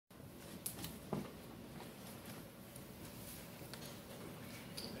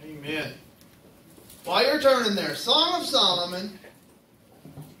Amen. While you're turning there, Song of Solomon,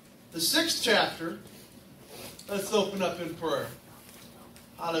 the 6th chapter. Let's open up in prayer.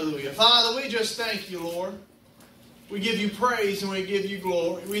 Hallelujah. Father, we just thank you, Lord. We give you praise and we give you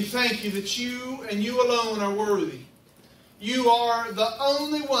glory. We thank you that you and you alone are worthy. You are the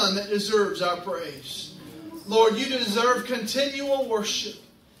only one that deserves our praise. Lord, you deserve continual worship.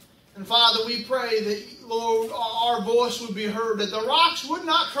 And Father, we pray that, Lord, our voice would be heard, that the rocks would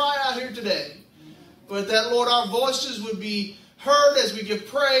not cry out here today, but that, Lord, our voices would be heard as we give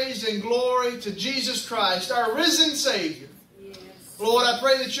praise and glory to Jesus Christ, our risen Savior. Yes. Lord, I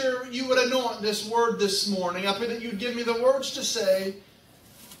pray that you would anoint this word this morning. I pray that you'd give me the words to say.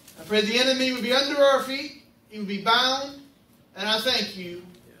 I pray the enemy would be under our feet. He would be bound. And I thank you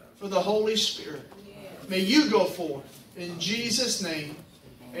for the Holy Spirit. Yes. May you go forth. In Jesus' name,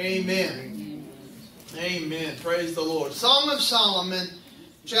 amen. Amen. Praise the Lord. Song of Solomon,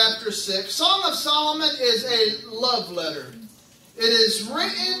 chapter 6. Song of Solomon is a love letter. It is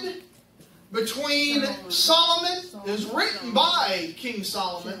written between Solomon. It is written by King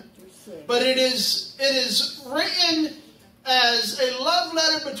Solomon. But it is written as a love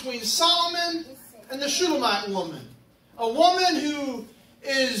letter between Solomon and the Shulamite woman. A woman who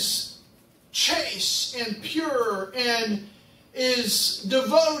is chaste and pure and is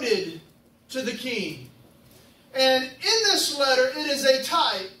devoted to the king. And in this letter, it is a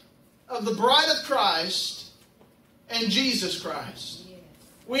type of the bride of Christ and Jesus Christ. Yes.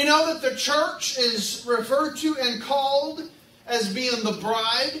 We know that the church is referred to and called as being the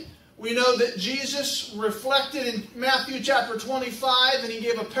bride. We know that Jesus reflected in Matthew chapter 25, and he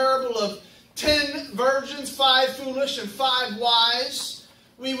gave a parable of 10 virgins, 5 foolish and 5 wise.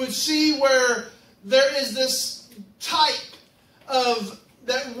 We would see where there is this type of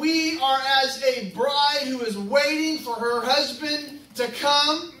that we are as a bride who is waiting for her husband to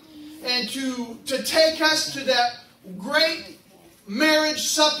come and to take us to that great marriage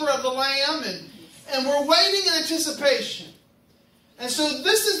supper of the Lamb, and we're waiting in anticipation. And so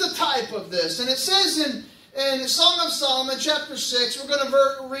this is the type of this. And it says in Song of Solomon, chapter 6, we're going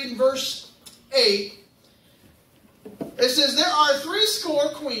to read verse 8. It says, there are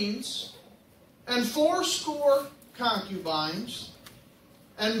 80 queens, and 80 concubines,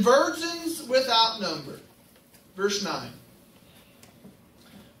 and virgins without number. Verse 9.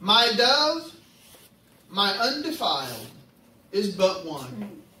 My dove, my undefiled, is but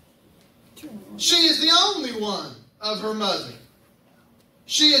one. She is the only one of her mother.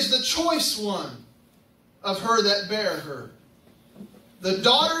 She is the choice one of her that bare her. The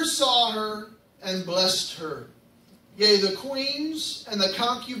daughters saw her and blessed her. Yea, the queens and the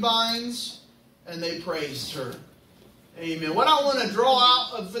concubines, and they praised her. Amen. What I want to draw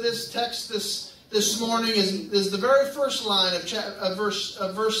out for this text this morning is the very first line of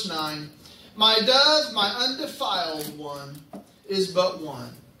verse 9. My dove, my undefiled one, is but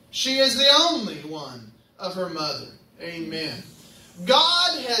one. She is the only one of her mother. Amen.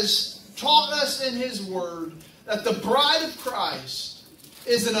 God has taught us in His Word that the bride of Christ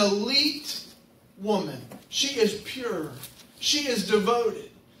is an elite woman. She is pure. She is devoted.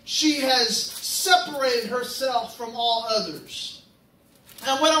 She has separated herself from all others.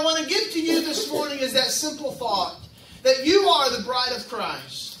 And what I want to give to you this morning is that simple thought that you are the bride of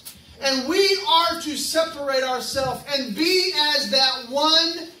Christ. And we are to separate ourselves and be as that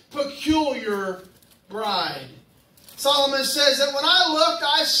one peculiar bride. Solomon says that when I looked,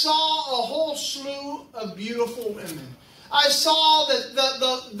 I saw a whole slew of beautiful women. I saw that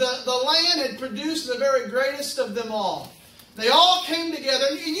the land had produced the very greatest of them all. They all came together.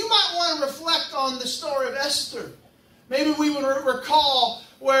 And you might want to reflect on the story of Esther. Maybe we would recall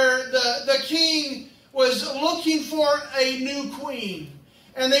where the king was looking for a new queen.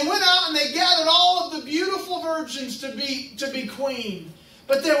 And they went out and they gathered all of the beautiful virgins to be queen.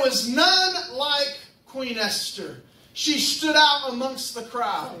 But there was none like Queen Esther. She stood out amongst the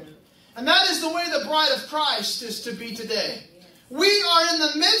crowd. And that is the way the bride of Christ is to be today. We are in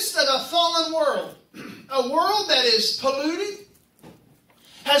the midst of a fallen world. A world that is polluted,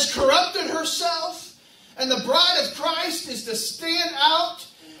 has corrupted herself, and the bride of Christ is to stand out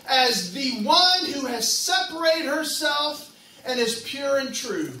as the one who has separated herself and is pure and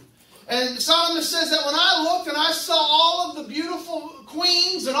true. And Solomon says that when I looked and I saw all of the beautiful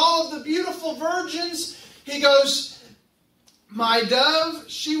queens and all of the beautiful virgins, he goes, my dove,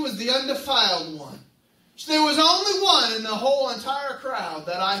 she was the undefiled one. There was only one in the whole entire crowd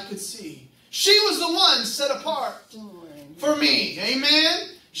that I could see. She was the one set apart for me. Amen?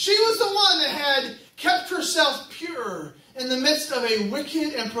 She was the one that had kept herself pure in the midst of a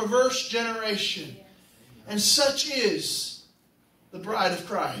wicked and perverse generation. And such is the bride of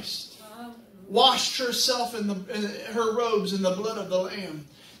Christ. Washed herself in her robes in the blood of the Lamb.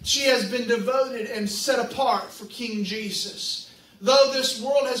 She has been devoted and set apart for King Jesus. Though this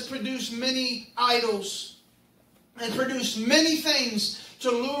world has produced many idols and produced many things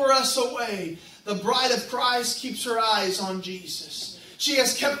to lure us away, the bride of Christ keeps her eyes on Jesus. She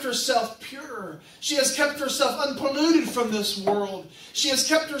has kept herself pure. She has kept herself unpolluted from this world. She has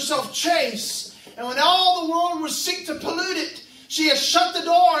kept herself chaste. And when all the world would seek to pollute it, she has shut the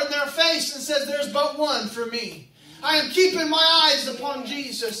door in their face and says, there's but one for me. I am keeping my eyes upon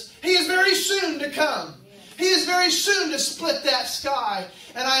Jesus. He is very soon to come. He is very soon to split that sky.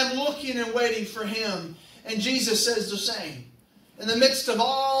 And I am looking and waiting for Him. And Jesus says the same. In the midst of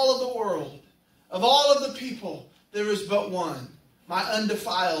all of the world, of all of the people, there is but one. My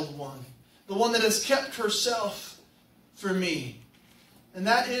undefiled one. The one that has kept herself for me. And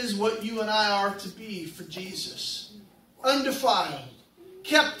that is what you and I are to be for Jesus. Undefiled.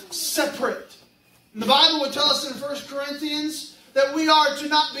 Kept separate. And the Bible would tell us in 1 Corinthians that we are to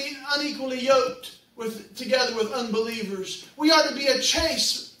not be unequally yoked together with unbelievers. We are to be a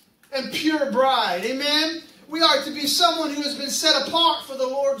chaste and pure bride. Amen? We are to be someone who has been set apart for the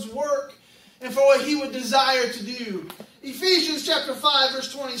Lord's work and for what He would desire to do. Ephesians chapter 5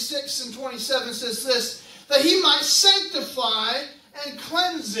 verse 26 and 27 says this, that He might sanctify and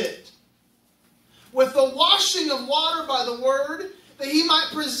cleanse it with the washing of water by the word, that He might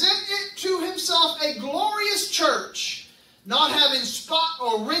present it to Himself a glorious church, not having spot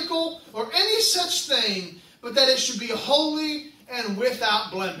or wrinkle or any such thing, but that it should be holy and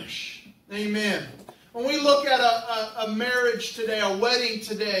without blemish. Amen. When we look at a marriage today, a wedding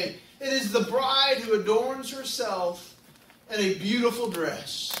today, it is the bride who adorns herself in a beautiful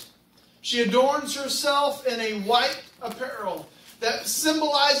dress. She adorns herself in a white apparel that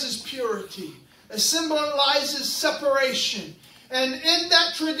symbolizes purity, that symbolizes separation. And in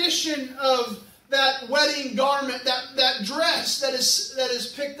that tradition of that wedding garment, that dress that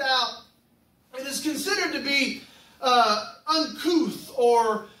is picked out, it is considered to be uncouth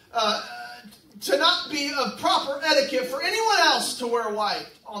or to not be of proper etiquette for anyone else to wear white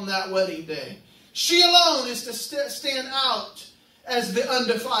on that wedding day. She alone is to stand out as the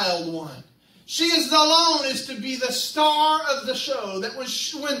undefiled one. She alone is to be the star of the show. That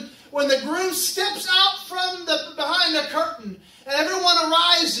when the groom steps out from behind the curtain and everyone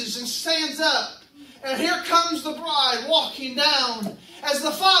arises and stands up, and here comes the bride walking down as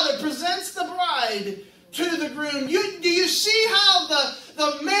the father presents the bride to the groom. Do you see how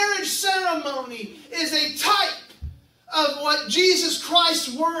the marriage ceremony is a type of what Jesus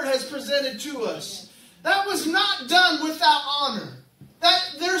Christ's Word has presented to us? That was not done without honor.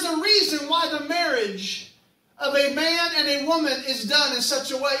 There's a reason why the marriage of a man and a woman is done in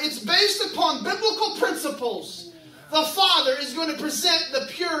such a way. It's based upon biblical principles. The father is going to present the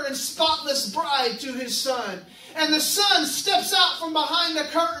pure and spotless bride to his son. And the son steps out from behind the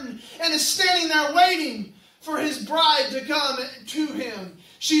curtain and is standing there waiting for his bride to come to him.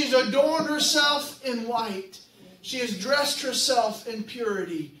 She has adorned herself in white. She has dressed herself in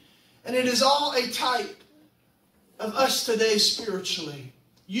purity. And it is all a type of us today spiritually.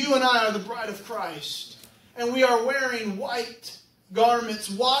 You and I are the bride of Christ. And we are wearing white garments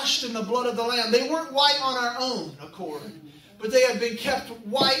washed in the blood of the Lamb. They weren't white on our own accord, but they have been kept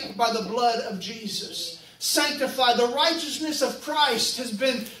white by the blood of Jesus. Sanctified. The righteousness of Christ has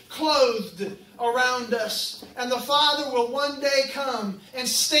been clothed around us. And the Father will one day come and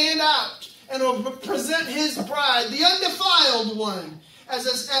stand out and will present His bride, the undefiled one,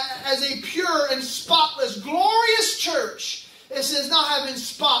 as a pure and spotless, glorious church. It says not having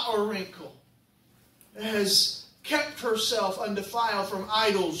spot or wrinkle. It has kept herself undefiled from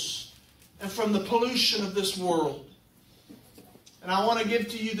idols and from the pollution of this world. And I want to give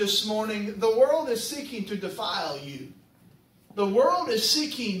to you this morning, the world is seeking to defile you. The world is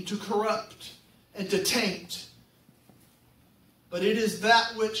seeking to corrupt and to taint. But it is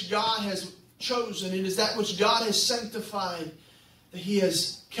that which God has chosen. It is that which God has sanctified that He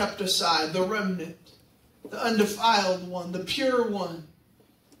has kept aside. The remnant, the undefiled one, the pure one.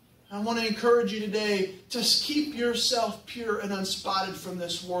 I want to encourage you today, just keep yourself pure and unspotted from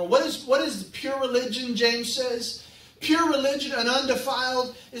this world. What is pure religion, James says? Pure religion and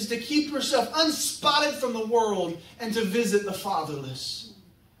undefiled is to keep yourself unspotted from the world and to visit the fatherless.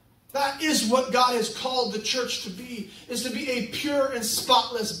 That is what God has called the church to be, is to be a pure and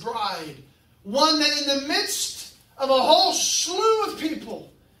spotless bride. One that in the midst of a whole slew of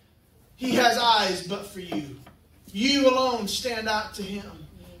people, He has eyes but for you. You alone stand out to Him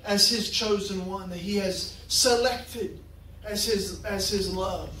as His chosen one, that He has selected as His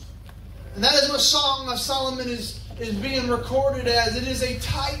love. And that is what Song of Solomon is is being recorded as. It is a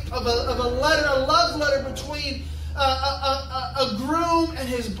type of a letter, a love letter between a groom and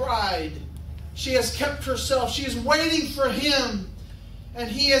his bride. She has kept herself. She is waiting for him. And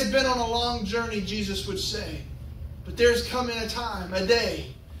he has been on a long journey, Jesus would say. But there's coming a time, a day,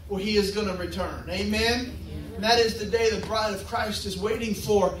 where he is going to return. Amen? And that is the day the bride of Christ is waiting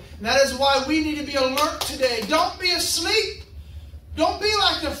for. And that is why we need to be alert today. Don't be asleep. Don't be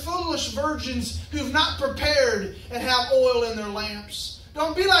like the foolish virgins who've not prepared and have oil in their lamps.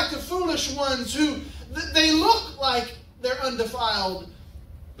 Don't be like the foolish ones who they look like they're undefiled,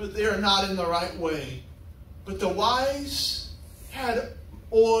 but they're not in the right way. But the wise had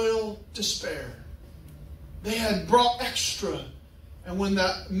oil to spare. They had brought extra. And when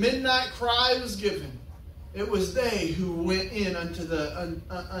the midnight cry was given, it was they who went in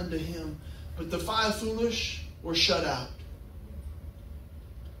unto him. But the 5 foolish were shut out.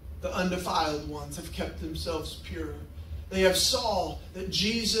 The undefiled ones have kept themselves pure. They have saw that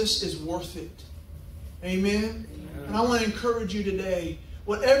Jesus is worth it. Amen? And I want to encourage you today,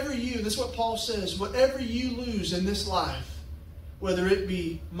 whatever this is what Paul says, whatever you lose in this life, whether it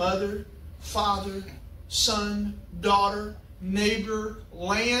be mother, father, son, daughter, neighbor,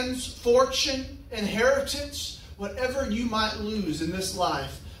 lands, fortune, inheritance, whatever you might lose in this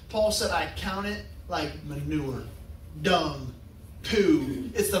life, Paul said, I count it like manure, dung, poo.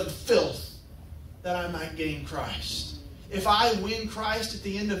 It's the filth that I might gain Christ. If I win Christ at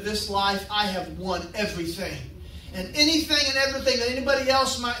the end of this life, I have won everything. And anything and everything that anybody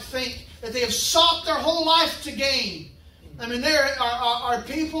else might think that they have sought their whole life to gain. I mean, there are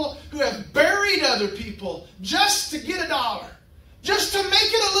people who have buried other people just to get $1. Just to make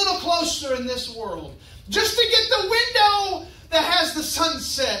it a little closer in this world. Just to get the window that has the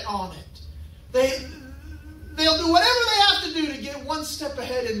sunset on it. They'll do whatever they have to do to get one step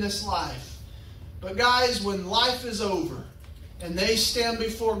ahead in this life. But guys, when life is over and they stand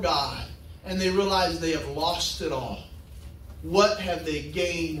before God and they realize they have lost it all, what have they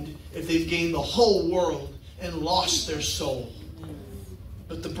gained if they've gained the whole world and lost their soul?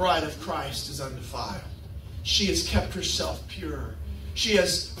 But the bride of Christ is undefiled. She has kept herself pure. She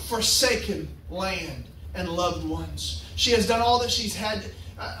has forsaken land and loved ones. She has done all that she's had.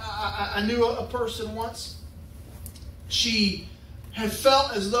 I knew a person once. She had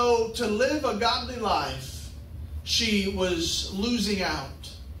felt as though to live a godly life, she was losing out.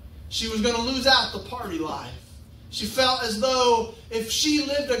 She was going to lose out the party life. She felt as though if she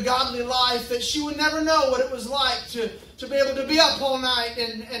lived a godly life that she would never know what it was like to be able to be up all night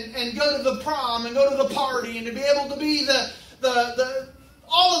and go to the prom and go to the party and to be able to be the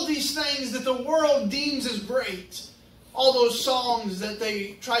all of these things that the world deems as great. All those songs that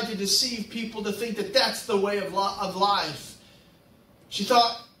they tried to deceive people to think that that's the way of life. She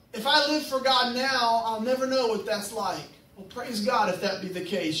thought, if I live for God now, I'll never know what that's like. Well, praise God if that be the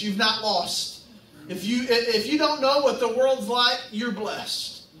case. You've not lost. If you don't know what the world's like, you're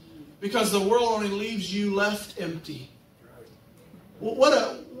blessed. Because the world only leaves you left empty. What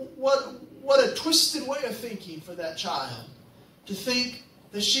a twisted way of thinking for that child. To think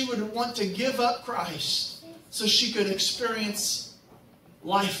that she would want to give up Christ so she could experience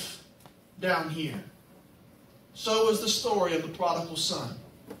life down here. So was the story of the prodigal son.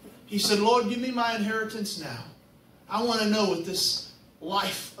 He said, Lord, give me my inheritance now. I want to know what this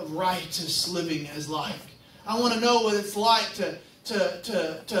life of righteous living is like. I want to know what it's like to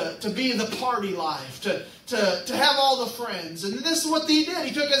be the party life, to have all the friends. And this is what he did.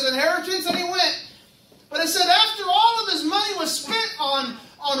 He took his inheritance and he went. But it said after all of his money was spent on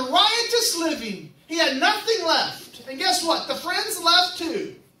riotous living, he had nothing left. And guess what? The friends left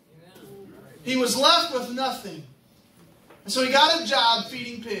too. He was left with nothing. And so he got a job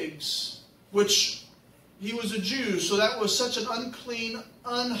feeding pigs, which he was a Jew, so that was such an unclean,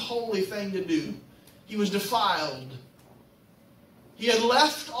 unholy thing to do. He was defiled. He had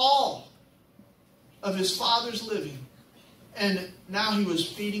left all of his father's living. And now he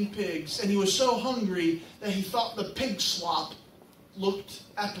was feeding pigs. And he was so hungry that he thought the pig slop looked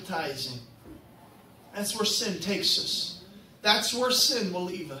appetizing. That's where sin takes us. That's where sin will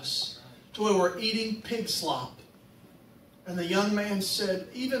leave us. To where we're eating pig slop. And the young man said,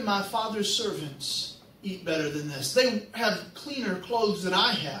 even my father's servants eat better than this. They have cleaner clothes than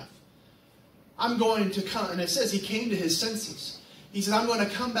I have. I'm going to come. And it says he came to his senses. He said, I'm going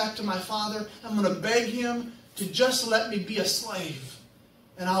to come back to my father. I'm going to beg him to just let me be a slave.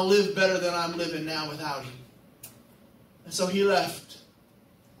 And I'll live better than I'm living now without him. And so he left.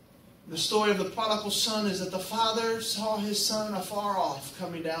 The story of the prodigal son is that the father saw his son afar off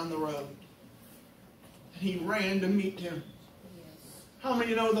coming down the road. And he ran to meet him. How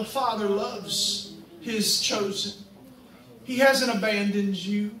many know the father loves his chosen? He hasn't abandoned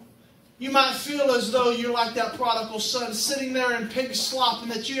you. You might feel as though you're like that prodigal son sitting there in pig slop, and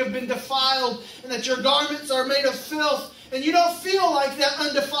that you have been defiled, and that your garments are made of filth, and you don't feel like that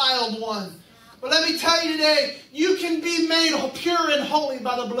undefiled one. But let me tell you today, you can be made pure and holy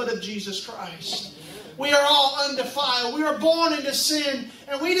by the blood of Jesus Christ. We are all undefiled. We were born into sin,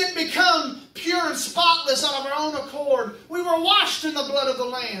 and we didn't become pure and spotless out of our own accord. We were washed in the blood of the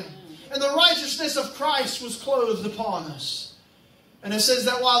Lamb, and the righteousness of Christ was clothed upon us. And it says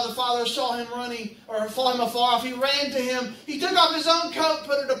that while the father saw him running, or saw him afar off, he ran to him. He took off his own coat,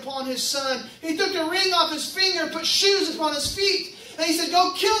 put it upon his son. He took a ring off his finger, put shoes upon his feet. And he said,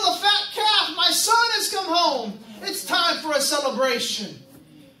 go kill the fat calf. My son has come home. It's time for a celebration.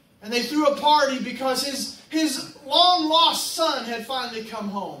 And they threw a party because his long-lost son had finally come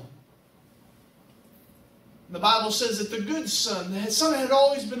home. And the Bible says that the good son, the son that had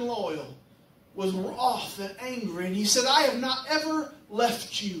always been loyal, was wroth and angry. And he said, I have not ever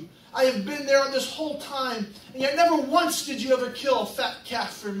left you. I have been there this whole time. And yet never once did you ever kill a fat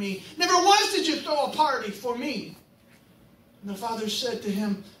calf for me. Never once did you throw a party for me. And the father said to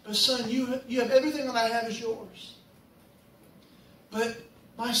him, but son, you have everything that I have is yours. But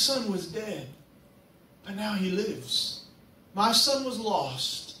my son was dead, but now he lives. My son was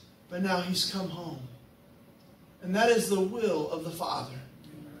lost, but now he's come home. And that is the will of the Father,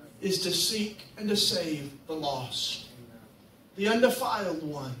 is to seek and to save the lost. The undefiled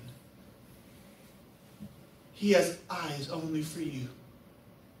one. He has eyes only for you.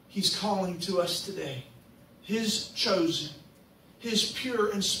 He's calling to us today. His chosen, His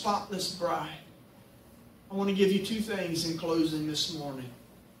pure and spotless bride. I want to give you two things in closing this morning.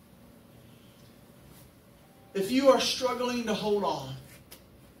 If you are struggling to hold on,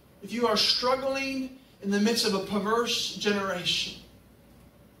 if you are struggling in the midst of a perverse generation,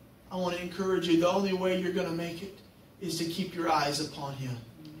 I want to encourage you, the only way you're going to make it is to keep your eyes upon Him.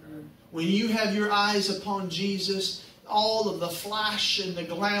 When you have your eyes upon Jesus, all of the flash and the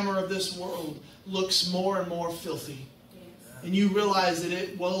glamour of this world looks more and more filthy. And you realize that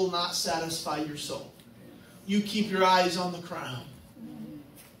it will not satisfy your soul. You keep your eyes on the crown.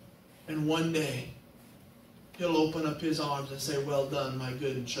 And one day, He'll open up His arms and say, well done, my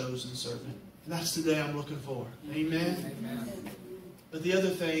good and chosen servant. And that's the day I'm looking for. Amen? Amen. But the other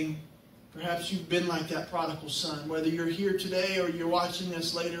thing, perhaps you've been like that prodigal son. Whether you're here today or you're watching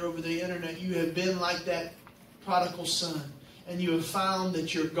this later over the internet, you have been like that prodigal son. And you have found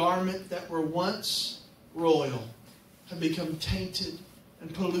that your garment that were once royal have become tainted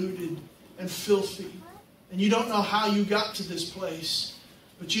and polluted and filthy. And you don't know how you got to this place,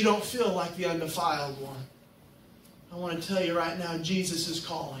 but you don't feel like the undefiled one. I want to tell you right now, Jesus is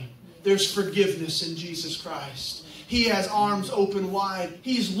calling. There's forgiveness in Jesus Christ. He has arms open wide.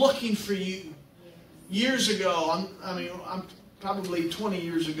 He's looking for you. Years ago, I'm probably 20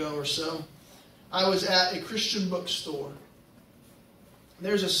 years ago or so, I was at a Christian bookstore.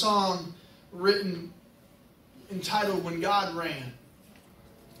 There's a song written entitled When God Ran.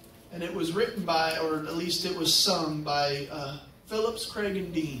 And it was written by, or at least it was sung by Phillips, Craig,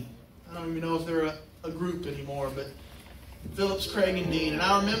 and Dean. I don't even know if they're a group anymore, but Phillips, Craig, and Dean. And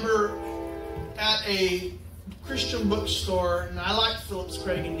I remember at a Christian bookstore, and I liked Phillips,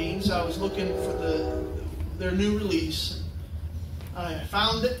 Craig, and Dean, so I was looking for their new release. I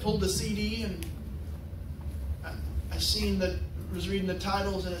found it, pulled the CD, and I seen that, was reading the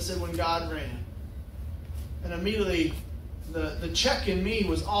titles, and it said When God Ran. And immediately the check in me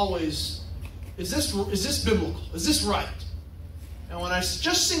was always, is this biblical? Is this right? And when I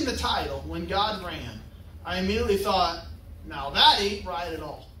just seen the title, When God Ran, I immediately thought, now that ain't right at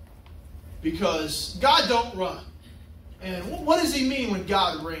all. Because God don't run. And what does He mean when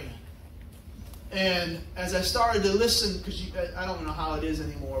God ran? And as I started to listen, because I don't know how it is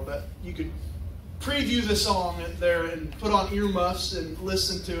anymore, but you could preview the song there and put on earmuffs and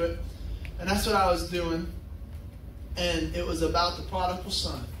listen to it. And that's what I was doing. And it was about the prodigal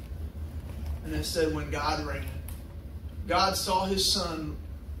son. And it said, when God ran. God saw His son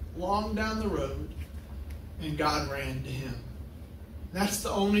long down the road, and God ran to him. That's the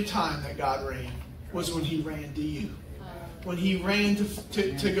only time that God ran, was when He ran to you. When He ran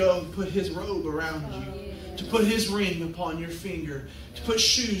to go and put His robe around you, to put His ring upon your finger, to put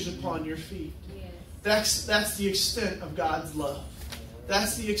shoes upon your feet. That's the extent of God's love.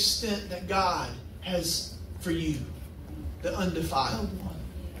 That's the extent that God has for you, the undefiled one.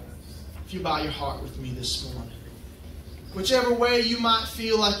 If you bow your heart with me this morning. Whichever way you might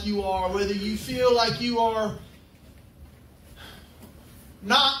feel like you are, whether you feel like you are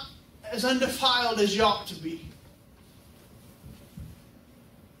not as undefiled as you ought to be,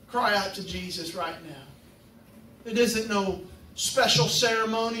 cry out to Jesus right now. It isn't no special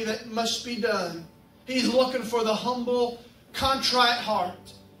ceremony that must be done. He's looking for the humble, contrite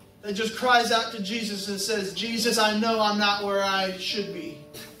heart that just cries out to Jesus and says, Jesus, I know I'm not where I should be.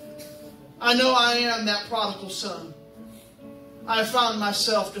 I know I am that prodigal son. I found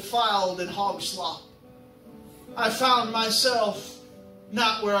myself defiled in hog slop. I found myself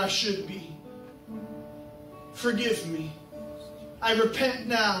not where I should be. Forgive me. I repent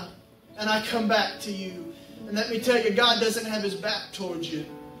now and I come back to you. And let me tell you, God doesn't have His back towards you.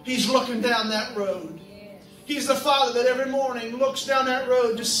 He's looking down that road. He's the Father that every morning looks down that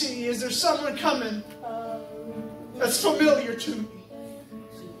road to see, is there someone coming that's familiar to me?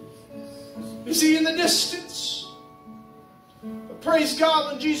 Is He in the distance? But praise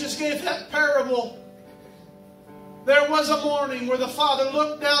God, when Jesus gave that parable, there was a morning where the Father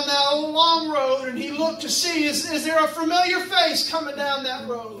looked down that old long road and He looked to see, is there a familiar face coming down that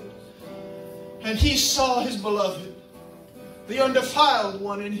road? And He saw His beloved, the undefiled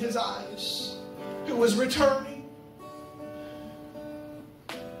one in His eyes, who was returning.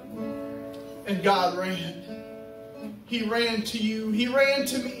 And God ran. He ran to you. He ran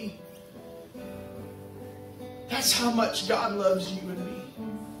to me. That's how much God loves you and me.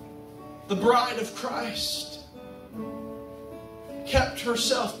 The bride of Christ kept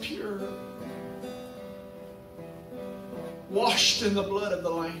herself pure, washed in the blood of the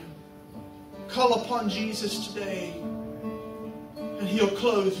Lamb. Call upon Jesus today, and He'll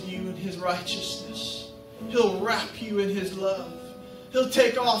clothe you in His righteousness. He'll wrap you in His love. He'll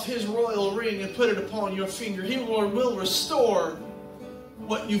take off His royal ring and put it upon your finger. He will restore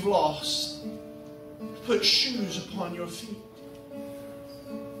what you've lost. Put shoes upon your feet.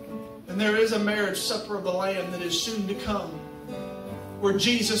 And there is a marriage supper of the Lamb that is soon to come, where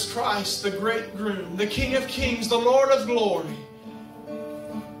Jesus Christ, the great groom, the King of kings, the Lord of glory.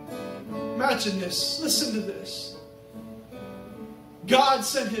 Imagine this. Listen to this. God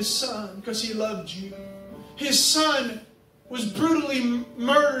sent His Son because He loved you. His Son was brutally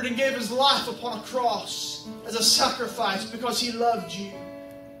murdered and gave His life upon a cross as a sacrifice because He loved you.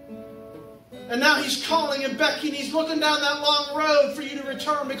 And now He's calling and beckoning. He's looking down that long road for you to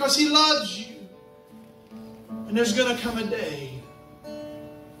return because He loves you. And there's going to come a day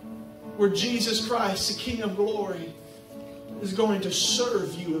where Jesus Christ, the King of glory, is going to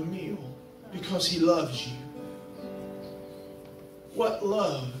serve you a meal because He loves you. What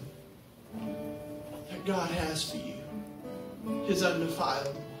love that God has for you, His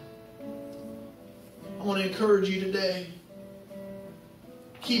undefiled one. I want to encourage you today.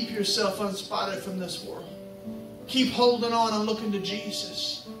 Keep yourself unspotted from this world. Keep holding on and looking to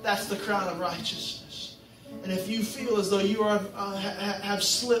Jesus. That's the crown of righteousness. And if you feel as though you have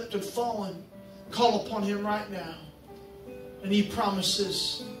slipped and fallen, call upon Him right now. And He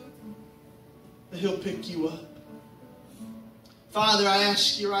promises that He'll pick you up. Father, I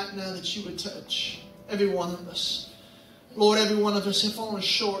ask you right now that you would touch every one of us. Lord, every one of us have fallen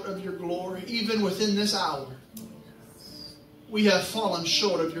short of your glory, even within this hour. We have fallen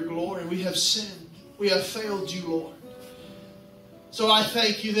short of your glory. We have sinned. We have failed you, Lord. So I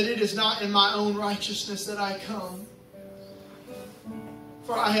thank you that it is not in my own righteousness that I come.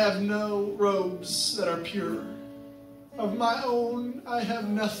 For I have no robes that are pure. Of my own, I have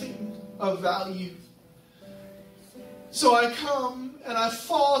nothing of value. So I come and I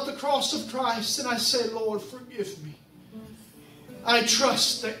fall at the cross of Christ and I say, Lord, forgive me. I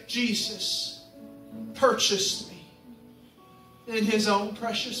trust that Jesus purchased me in His own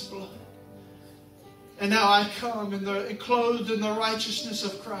precious blood. And now I come clothed in the righteousness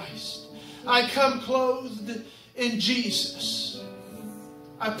of Christ. I come clothed in Jesus.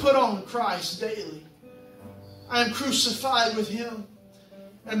 I put on Christ daily. I am crucified with Him.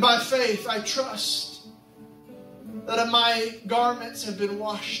 And by faith I trust that my garments have been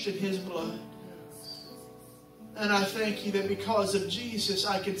washed in His blood. And I thank you that because of Jesus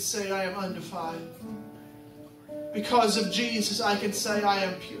I can say I am undefiled. Because of Jesus, I can say I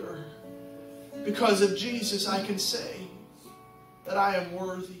am pure. Because of Jesus, I can say that I am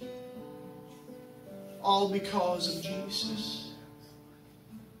worthy. All because of Jesus.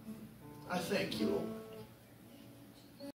 I thank you, Lord.